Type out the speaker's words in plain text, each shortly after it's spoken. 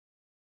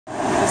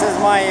This is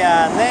my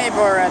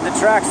neighbor at the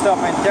truck stop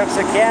in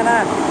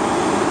Texarkana.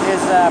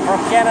 He's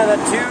from Canada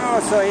too,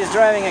 so he's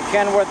driving a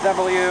Kenworth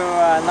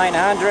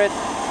W900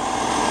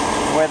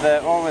 with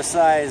an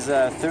oversized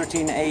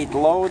 13.8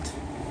 load.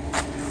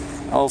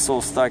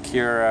 Also stuck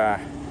here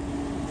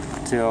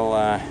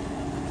till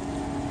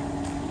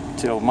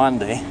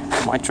Monday.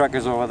 My truck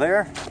is over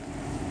there,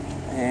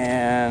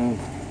 and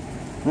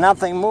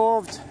nothing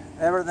moved.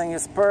 Everything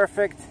is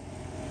perfect.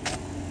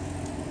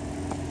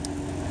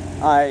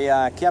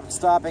 I kept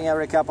stopping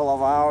every couple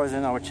of hours,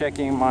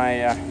 checking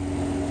my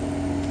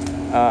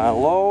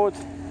load.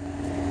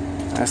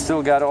 I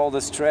still got all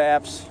the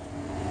straps,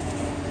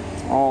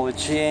 all the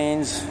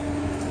chains,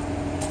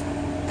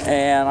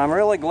 and I'm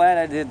really glad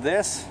I did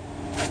this.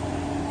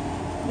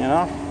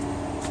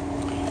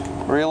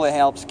 Really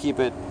helps keep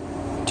it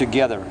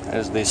together,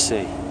 as they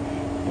say.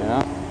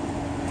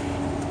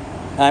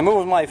 I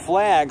moved my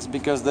flags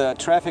because the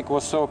traffic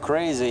was so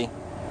crazy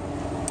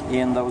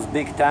in those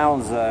big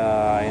towns,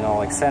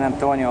 like San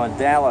Antonio and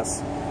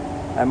Dallas.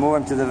 I moved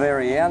them to the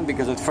very end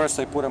because at first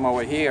I put them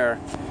over here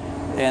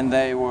and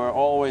they were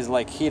always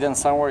like hidden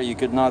somewhere, you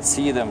could not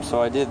see them.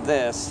 So I did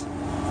this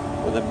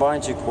with a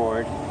bungee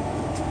cord,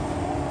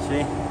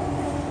 see?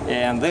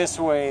 And this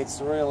way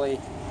it's really,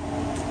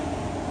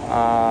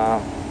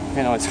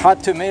 it's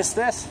hard to miss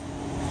this.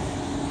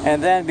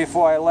 And then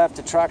before I left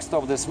the truck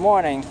stop this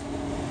morning,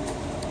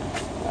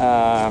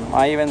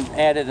 I even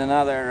added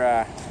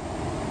another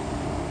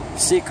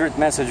secret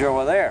message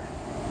over there,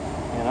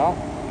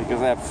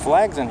 because I have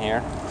flags in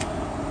here,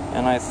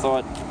 and I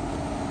thought,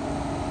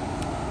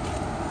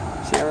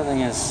 see,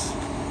 everything is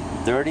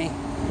dirty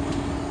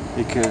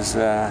because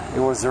it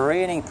was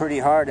raining pretty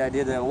hard. I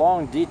did a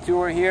long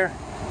detour here.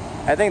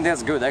 I think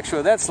that's good.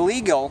 Actually, that's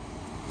legal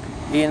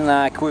in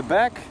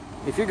Quebec.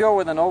 If you go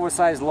with an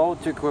oversized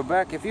load to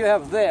Quebec, if you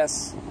have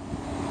this,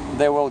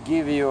 they will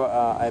give you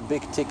a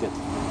big ticket.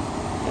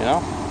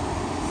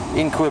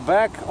 In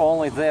Quebec,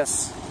 only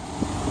this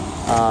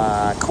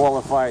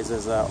qualifies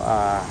as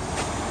a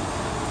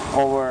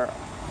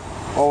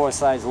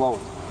oversized load.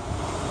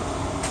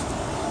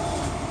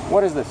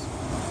 What is this?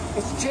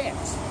 It's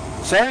chips.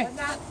 Sorry? But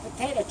not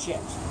potato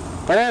chips.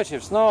 Potato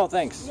chips? No,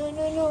 thanks.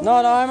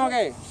 No, I'm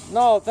okay.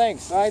 No,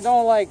 thanks. I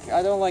don't like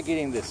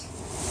eating this.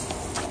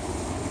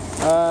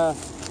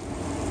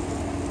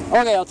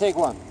 Okay, I'll take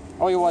one.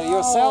 Oh, you want?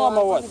 You sell them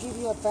or what? I'm gonna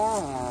give you a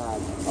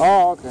bag.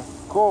 Oh, okay.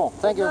 Cool.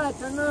 Thank you.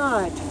 They're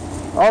not.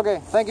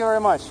 Okay. Thank you very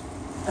much.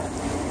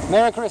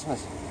 Merry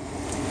Christmas.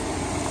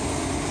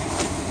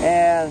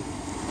 And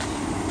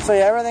so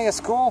yeah, everything is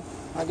cool.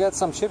 I got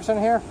some chips in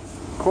here.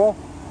 Cool.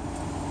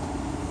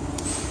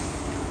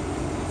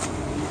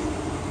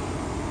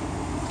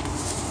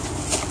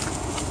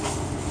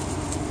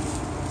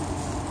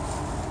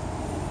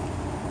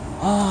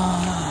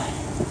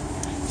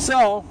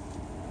 So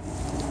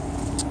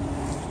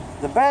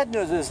the bad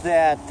news is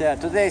that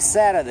today's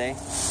Saturday,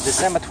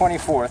 December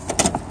 24th,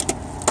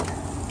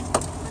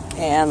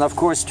 and of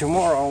course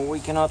tomorrow we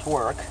cannot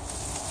work,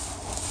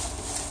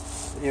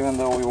 even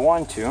though we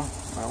want to,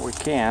 we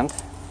can't.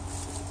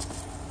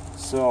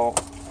 So,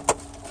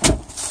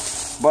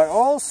 but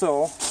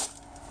also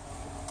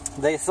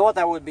they thought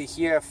I would be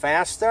here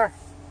faster,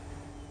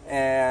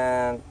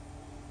 and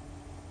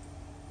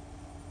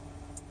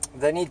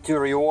they need to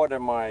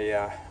reorder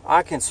my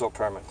Arkansas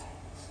permit,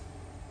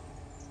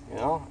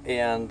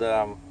 and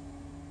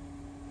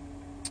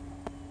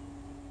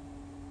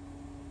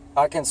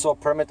Arkansas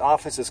permit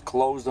office is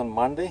closed on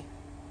Monday,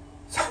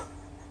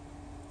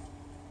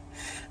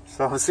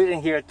 so I'm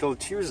sitting here till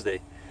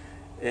Tuesday,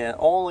 and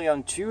only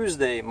on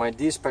Tuesday my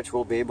dispatch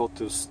will be able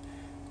to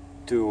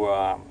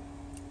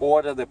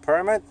order the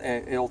permit,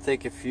 and it'll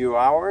take a few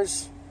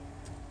hours,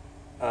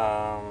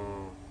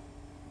 and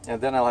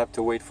then I'll have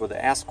to wait for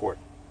the escort.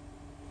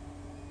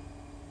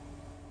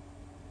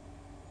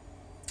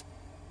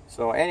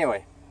 So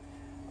anyway,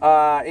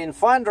 in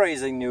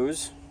fundraising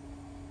news,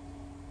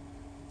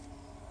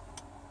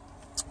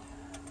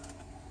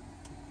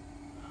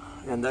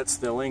 and that's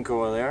the link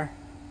over there,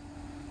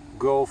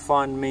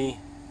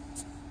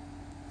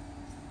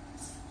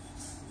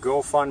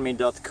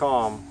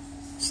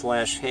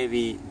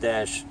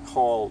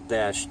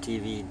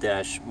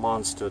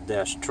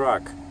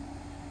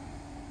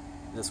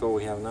 That's what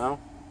we have now.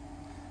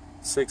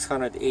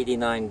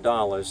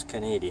 $689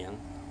 Canadian.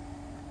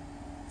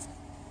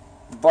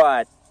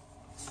 But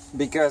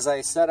because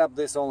I set up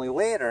this only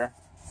later,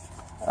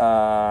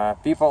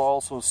 people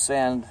also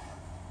send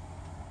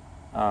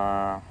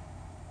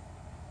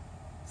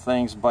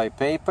things by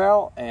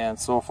PayPal, and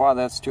so far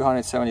that's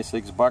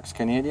 276 bucks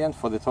Canadian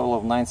for the total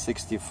of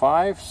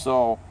 965.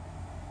 So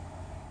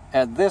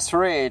at this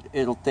rate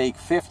it'll take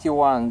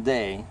 51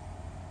 days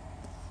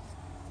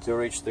to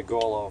reach the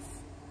goal of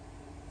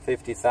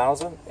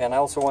 50,000. And I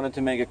also wanted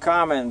to make a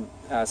comment.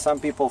 Some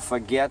people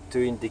forget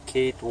to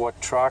indicate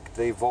what truck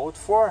they vote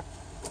for,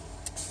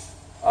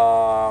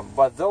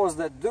 but those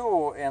that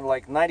do, and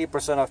like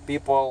 90% of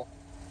people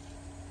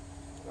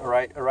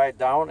write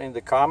down in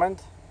the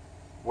comment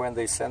when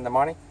they send the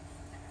money,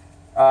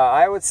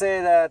 I would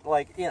say that,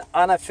 like,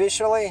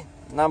 unofficially,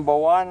 number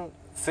one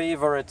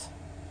favorite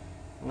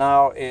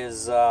now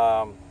is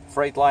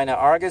Freightliner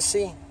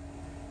Argosy,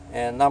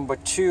 and number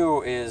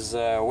two is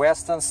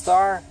Western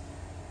Star,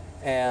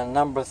 and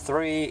number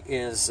three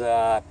is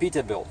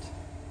Peterbilt.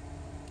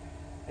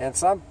 And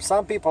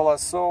some people are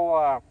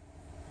so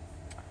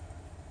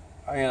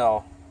you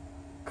know,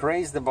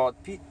 crazed about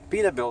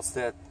Peterbilts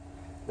that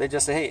they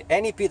just say, hey,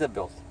 any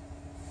Peterbilt.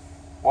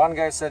 One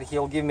guy said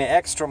he'll give me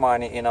extra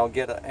money and I'll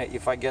get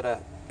if I get a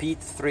Pete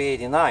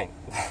 389.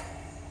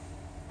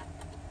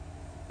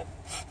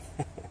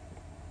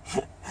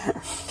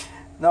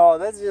 No,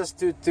 that's just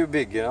too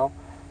big, you know.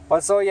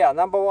 But so yeah,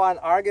 number one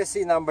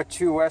Argosy, number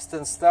two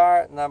Western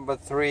Star, number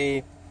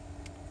three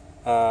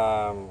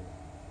Peterbilt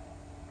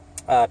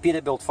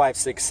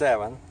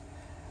 567.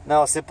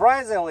 Now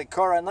surprisingly,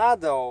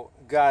 Coronado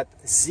got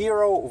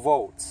 0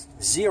 votes.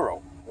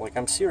 0. Like,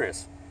 I'm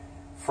serious.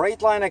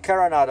 Freightliner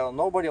Coronado,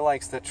 nobody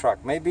likes the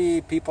truck.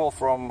 Maybe people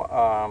from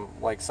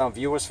like some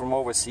viewers from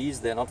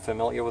overseas, they're not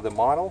familiar with the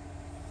model.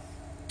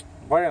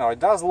 But you know, it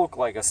does look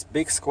like a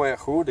big square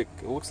hood. It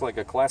looks like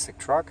a classic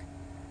truck.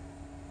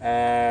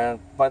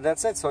 But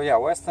that's it. So yeah,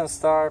 Western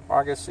Star,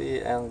 Argosy,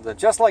 and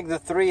just like the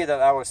three that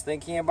I was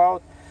thinking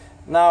about.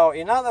 Now,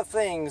 in other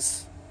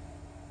things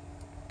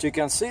to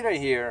consider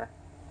here,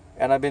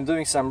 and I've been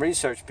doing some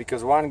research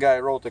because one guy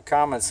wrote a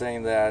comment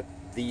saying that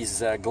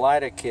these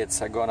glider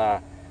kits are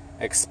gonna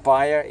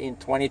expire in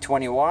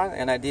 2021,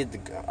 and I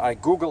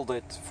googled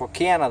it for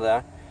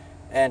Canada,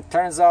 and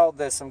turns out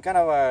there's some kind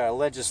of a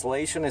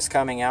legislation is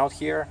coming out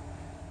here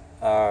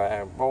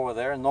over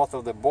there north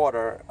of the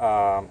border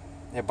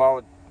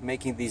about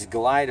making these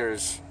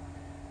gliders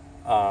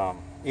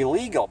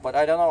illegal. But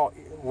I don't know,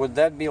 would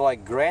that be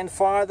like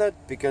grandfathered?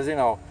 Because you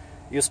know,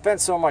 you spend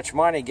so much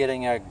money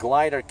getting a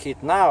glider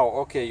kit now.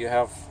 Okay, you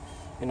have,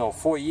 you know,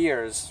 4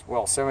 years,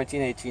 well,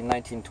 17, 18,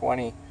 19,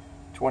 20,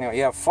 21,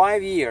 you have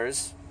 5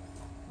 years.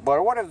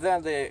 But what if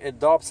then they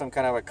adopt some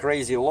kind of a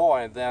crazy law,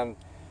 and then,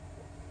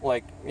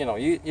 like, you know,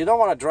 you don't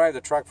want to drive the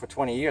truck for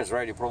 20 years,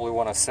 right? You probably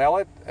want to sell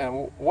it.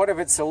 And what if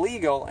it's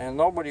illegal and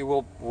nobody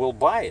will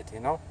buy it, you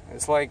know?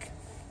 It's like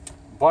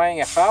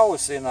buying a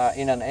house in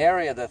an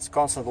area that's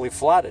constantly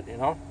flooded, you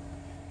know?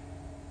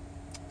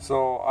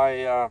 So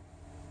I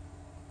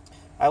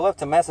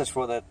left a message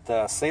for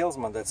that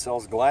salesman that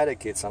sells glider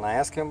kits, and I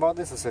asked him about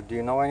this. I said, do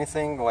you know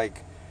anything?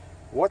 Like,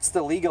 what's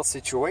the legal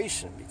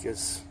situation?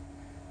 Because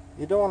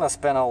you don't want to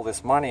spend all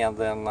this money and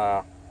then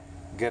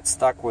get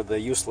stuck with a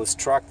useless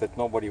truck that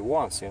nobody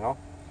wants, you know.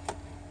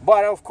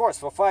 But of course,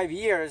 for 5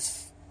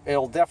 years,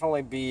 it'll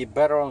definitely be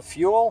better on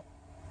fuel.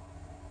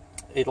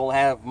 It'll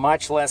have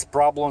much less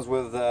problems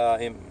with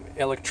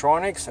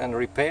electronics and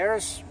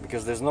repairs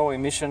because there's no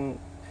emission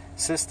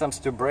systems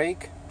to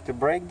break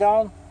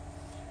down.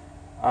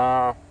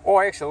 Oh,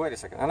 actually, wait a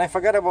second. And I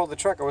forgot about the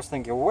truck. I was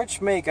thinking, which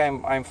make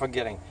I'm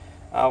forgetting?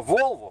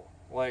 Volvo.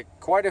 Like,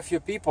 quite a few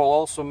people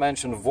also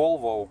mentioned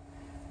Volvo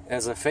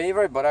as a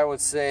favorite, but I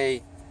would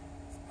say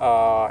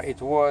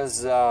it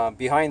was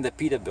behind the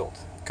Peterbilt.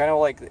 Kind of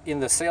like in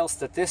the sales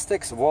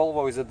statistics,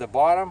 Volvo is at the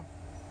bottom.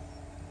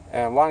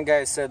 And one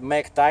guy said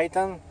Mack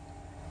Titan,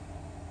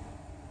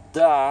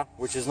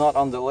 which is not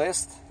on the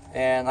list.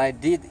 And I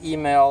did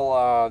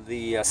email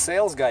the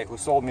sales guy who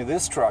sold me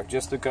this truck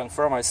just to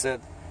confirm. I said,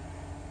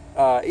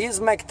 is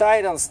Mack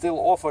Titan still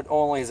offered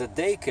only as a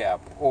day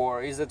cab,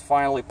 or is it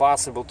finally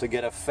possible to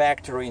get a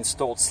factory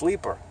installed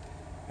sleeper?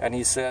 And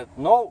he said,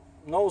 no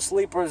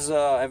sleepers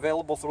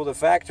available through the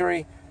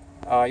factory.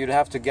 You'd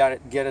have to get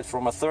it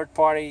from a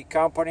third-party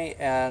company,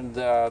 and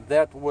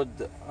that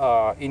would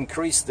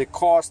increase the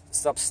cost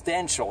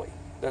substantially.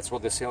 That's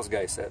what the sales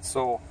guy said.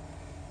 So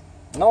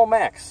no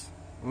Macks.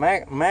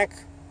 Mack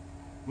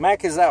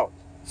is out.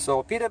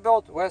 So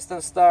Peterbilt,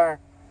 Western Star,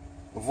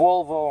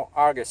 Volvo,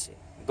 Argosy.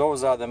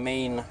 Those are the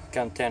main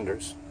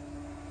contenders.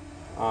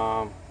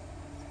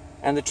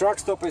 And the truck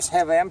stop is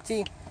half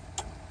empty,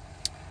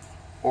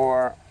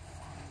 or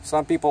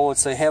some people would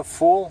say half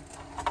full.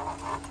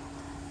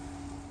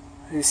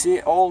 You see,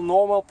 all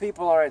normal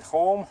people are at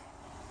home.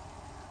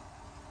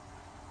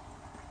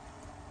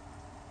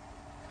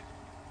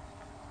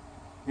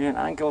 And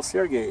Uncle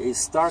Sergey is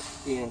stuck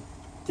in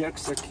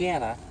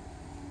Texarkana,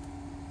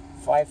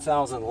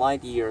 5,000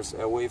 light years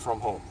away from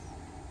home.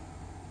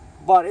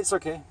 But it's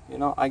okay, you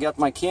know, I got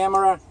my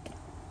camera,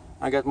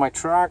 I got my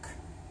truck,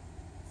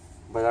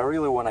 but I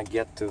really want to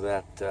get to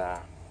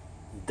that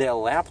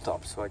Dell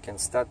laptop so I can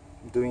start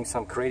doing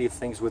some creative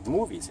things with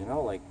movies, you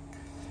know, like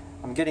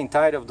I'm getting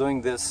tired of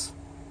doing this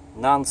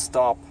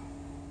non-stop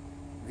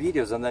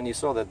videos. And then you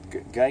saw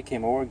that guy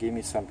came over, gave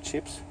me some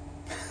chips.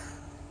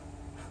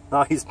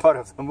 Now he's part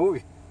of the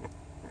movie.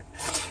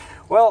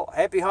 Well,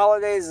 happy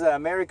holidays,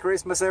 Merry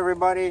Christmas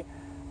everybody.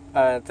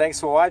 Thanks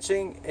for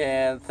watching,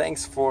 and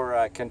thanks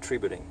for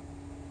contributing.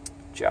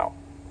 Ciao.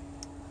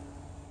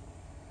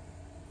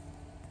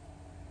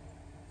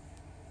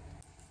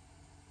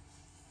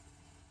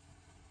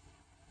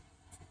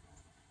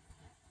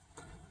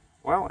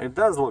 Well, it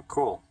does look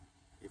cool,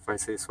 if I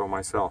say so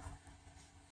myself.